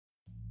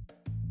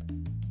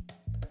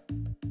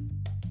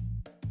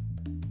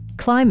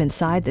Climb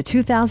inside the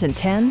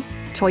 2010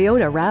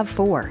 Toyota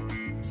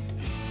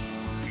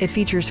RAV4. It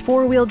features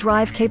four-wheel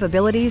drive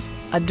capabilities,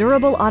 a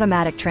durable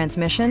automatic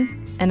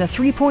transmission, and a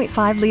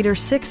 3.5-liter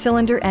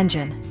six-cylinder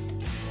engine.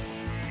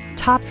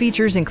 Top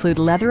features include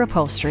leather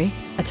upholstery,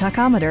 a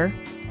tachometer,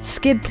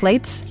 skid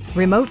plates,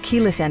 remote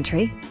keyless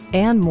entry,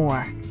 and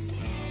more.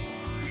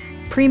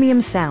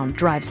 Premium sound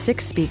drives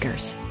 6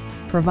 speakers,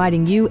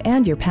 providing you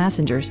and your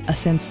passengers a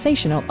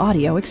sensational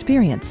audio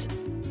experience.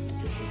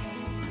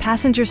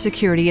 Passenger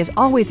security is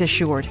always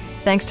assured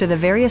thanks to the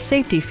various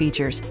safety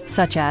features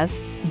such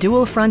as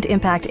dual front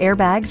impact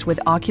airbags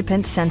with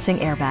occupant sensing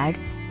airbag,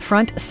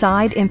 front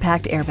side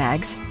impact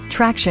airbags,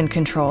 traction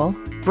control,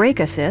 brake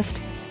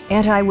assist,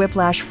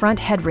 anti-whiplash front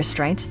head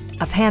restraints,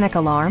 a panic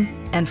alarm,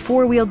 and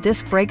four-wheel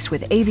disc brakes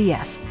with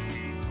ABS.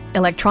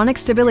 Electronic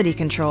stability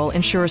control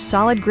ensures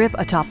solid grip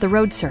atop the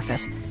road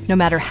surface, no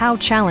matter how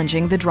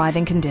challenging the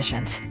driving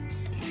conditions.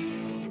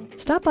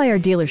 Stop by our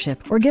dealership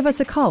or give us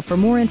a call for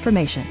more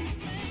information.